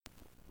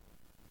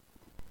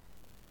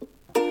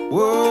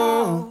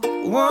Whoa,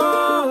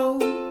 whoa.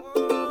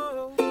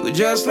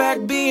 Just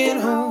like being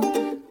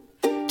home.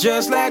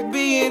 Just like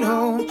being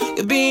home.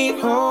 Being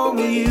home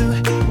with you.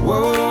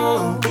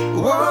 Whoa,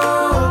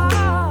 whoa.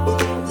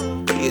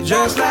 You're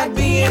just like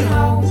being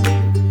home.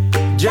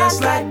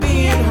 Just like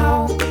being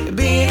home.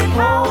 Being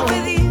home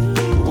with you.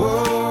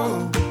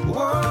 Whoa,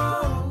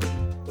 whoa.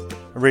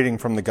 A reading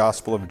from the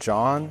Gospel of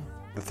John,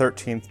 the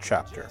 13th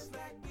chapter.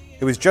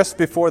 It was just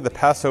before the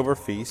Passover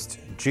feast.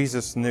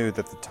 Jesus knew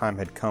that the time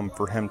had come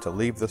for him to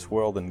leave this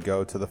world and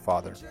go to the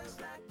Father.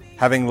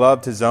 Having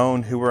loved his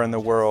own who were in the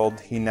world,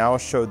 he now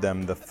showed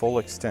them the full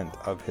extent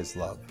of his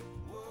love.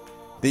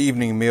 The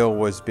evening meal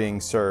was being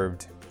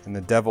served, and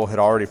the devil had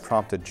already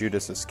prompted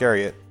Judas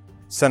Iscariot,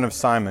 son of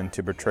Simon,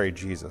 to betray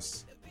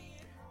Jesus.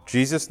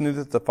 Jesus knew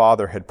that the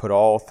Father had put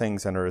all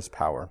things under his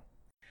power,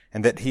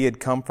 and that he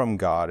had come from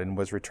God and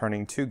was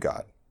returning to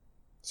God.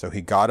 So he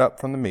got up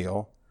from the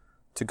meal,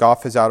 took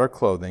off his outer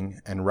clothing,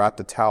 and wrapped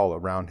a towel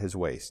around his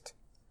waist.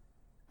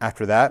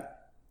 After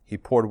that, he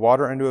poured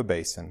water into a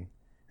basin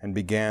and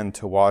began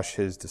to wash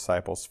his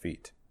disciples'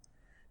 feet,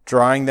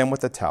 drying them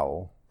with a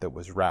towel that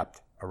was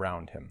wrapped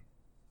around him.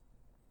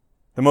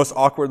 The most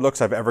awkward looks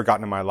I've ever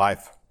gotten in my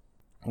life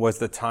was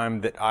the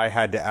time that I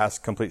had to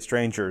ask complete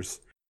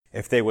strangers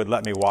if they would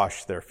let me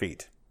wash their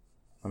feet.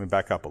 Let me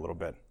back up a little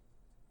bit.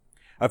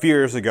 A few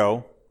years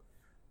ago,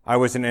 I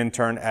was an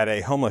intern at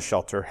a homeless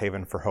shelter,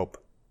 Haven for Hope.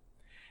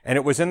 And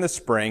it was in the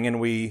spring, and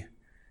we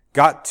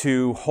got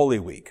to Holy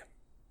Week.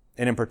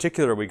 And in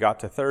particular, we got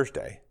to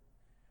Thursday.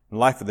 In the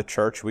life of the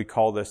church, we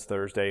call this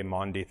Thursday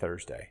Maundy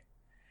Thursday.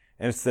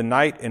 And it's the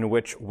night in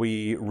which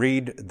we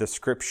read the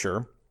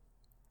scripture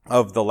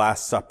of the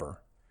Last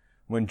Supper,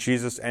 when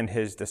Jesus and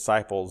his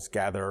disciples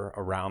gather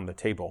around the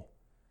table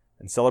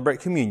and celebrate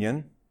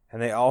communion,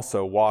 and they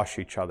also wash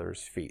each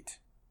other's feet.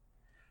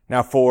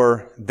 Now,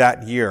 for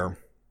that year,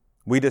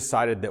 we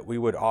decided that we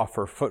would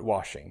offer foot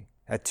washing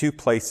at two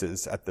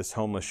places at this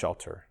homeless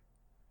shelter.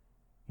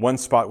 One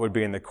spot would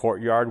be in the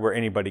courtyard where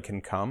anybody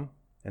can come,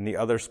 and the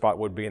other spot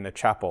would be in the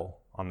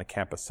chapel on the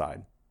campus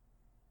side.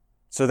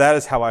 So that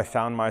is how I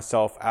found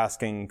myself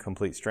asking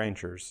complete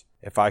strangers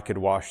if I could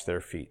wash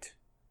their feet.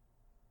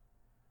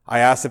 I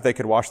asked if they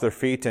could wash their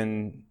feet,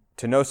 and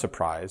to no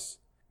surprise,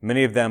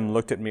 many of them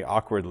looked at me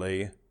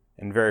awkwardly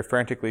and very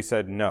frantically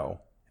said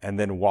no, and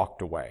then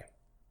walked away.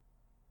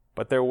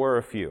 But there were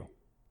a few.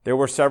 There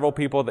were several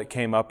people that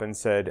came up and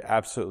said,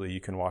 absolutely,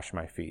 you can wash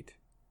my feet.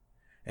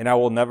 And I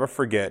will never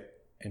forget,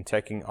 in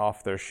taking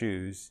off their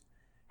shoes,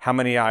 how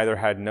many either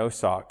had no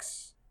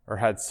socks or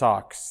had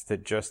socks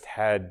that just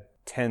had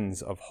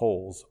tens of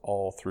holes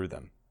all through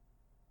them.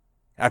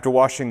 After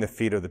washing the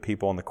feet of the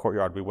people in the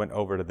courtyard, we went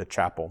over to the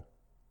chapel.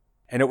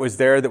 And it was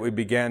there that we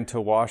began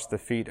to wash the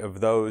feet of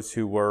those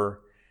who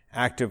were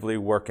actively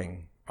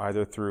working,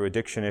 either through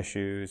addiction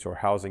issues or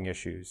housing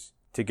issues,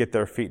 to get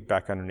their feet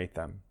back underneath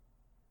them.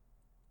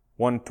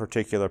 One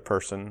particular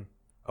person,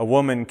 a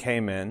woman,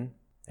 came in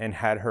and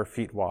had her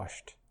feet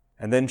washed,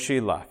 and then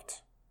she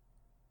left.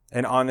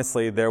 And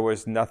honestly, there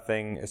was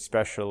nothing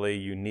especially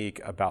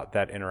unique about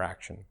that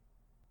interaction.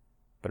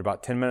 But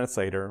about 10 minutes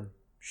later,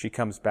 she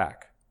comes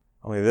back.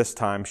 Only this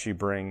time she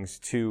brings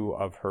two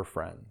of her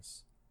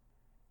friends.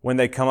 When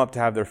they come up to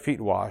have their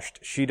feet washed,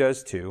 she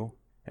does too,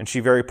 and she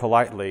very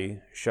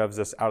politely shoves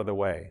us out of the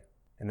way,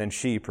 and then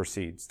she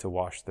proceeds to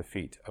wash the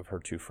feet of her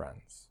two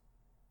friends.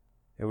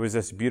 It was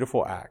this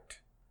beautiful act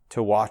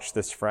to watch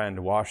this friend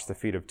wash the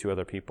feet of two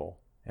other people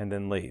and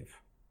then leave.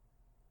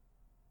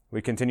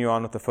 We continue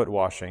on with the foot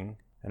washing,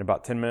 and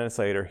about 10 minutes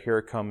later, here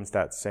comes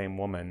that same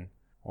woman,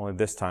 only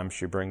this time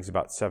she brings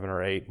about 7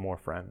 or 8 more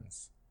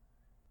friends.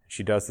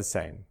 She does the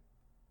same.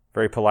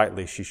 Very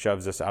politely, she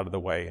shoves us out of the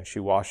way, and she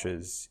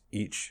washes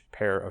each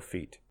pair of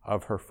feet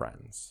of her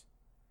friends.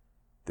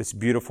 This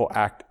beautiful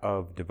act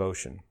of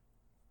devotion.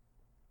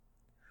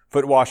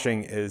 Foot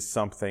washing is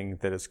something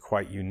that is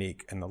quite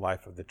unique in the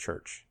life of the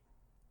church.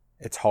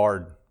 It's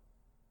hard.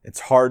 It's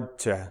hard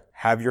to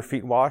have your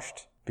feet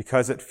washed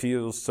because it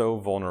feels so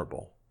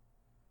vulnerable.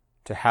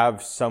 To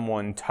have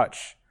someone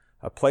touch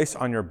a place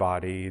on your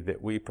body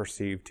that we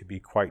perceive to be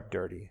quite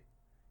dirty,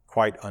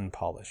 quite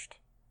unpolished.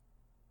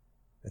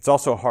 It's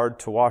also hard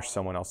to wash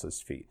someone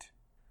else's feet.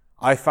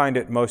 I find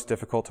it most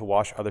difficult to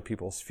wash other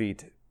people's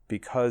feet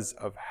because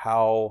of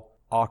how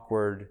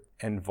awkward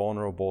and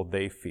vulnerable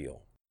they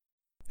feel.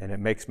 And it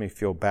makes me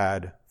feel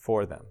bad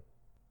for them.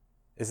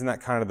 Isn't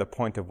that kind of the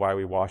point of why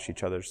we wash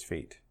each other's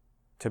feet?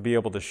 To be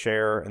able to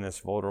share in this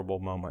vulnerable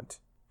moment,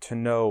 to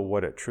know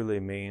what it truly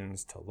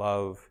means to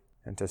love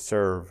and to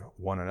serve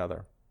one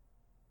another.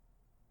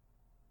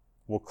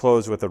 We'll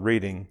close with a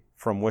reading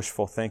from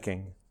Wishful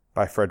Thinking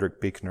by Frederick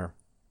Buechner.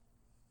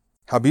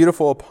 How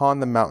beautiful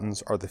upon the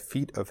mountains are the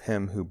feet of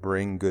him who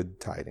bring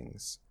good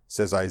tidings,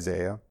 says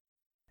Isaiah.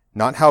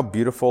 Not how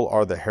beautiful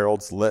are the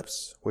herald's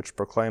lips which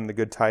proclaim the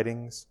good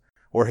tidings,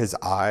 or his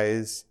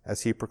eyes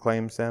as he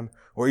proclaims them,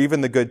 or even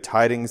the good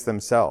tidings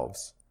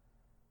themselves.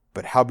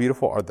 But how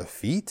beautiful are the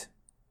feet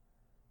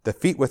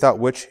without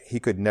which he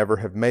could never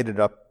have made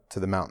it up to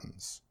the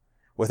mountains,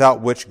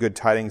 without which good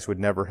tidings would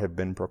never have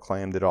been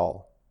proclaimed at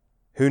all.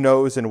 Who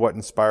knows in what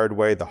inspired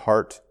way the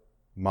heart,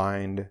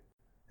 mind,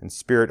 and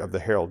spirit of the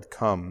herald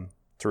come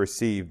to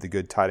receive the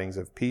good tidings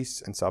of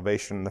peace and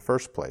salvation in the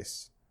first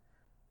place?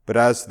 But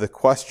as to the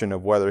question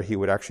of whether he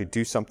would actually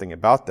do something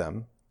about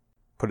them,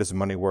 put his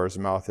money where his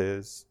mouth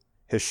is,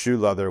 his shoe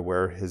leather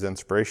where his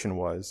inspiration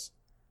was,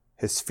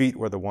 his feet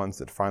were the ones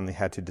that finally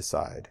had to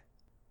decide.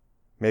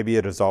 Maybe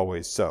it is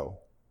always so.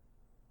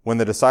 When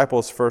the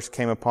disciples first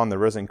came upon the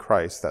risen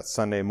Christ that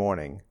Sunday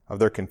morning of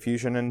their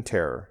confusion and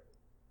terror,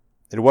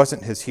 it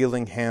wasn't his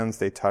healing hands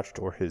they touched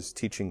or his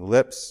teaching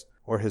lips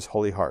or his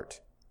holy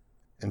heart.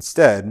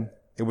 Instead,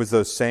 it was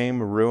those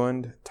same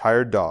ruined,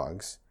 tired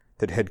dogs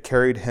that had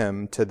carried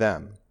him to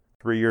them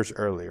 3 years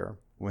earlier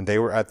when they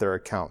were at their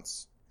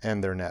accounts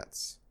and their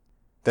nets,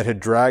 that had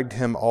dragged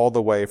him all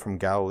the way from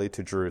Galilee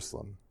to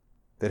Jerusalem,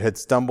 that had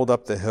stumbled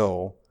up the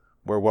hill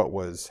where what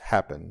was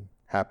happened.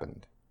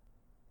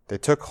 They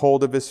took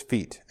hold of his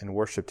feet and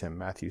worshipped him,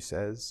 Matthew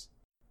says.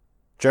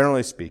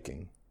 Generally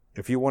speaking,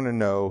 if you want to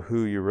know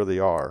who you really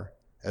are,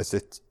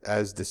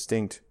 as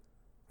distinct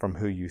from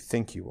who you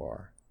think you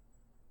are,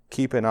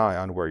 keep an eye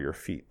on where your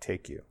feet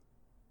take you.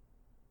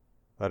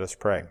 Let us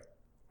pray.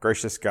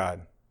 Gracious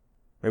God,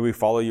 may we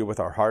follow you with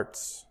our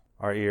hearts,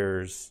 our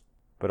ears,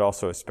 but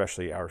also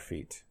especially our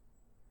feet.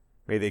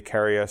 May they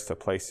carry us to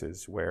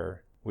places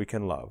where we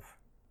can love,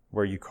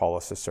 where you call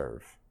us to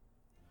serve.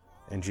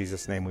 In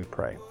Jesus' name we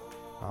pray.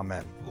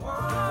 Amen.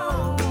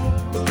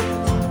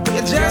 Whoa.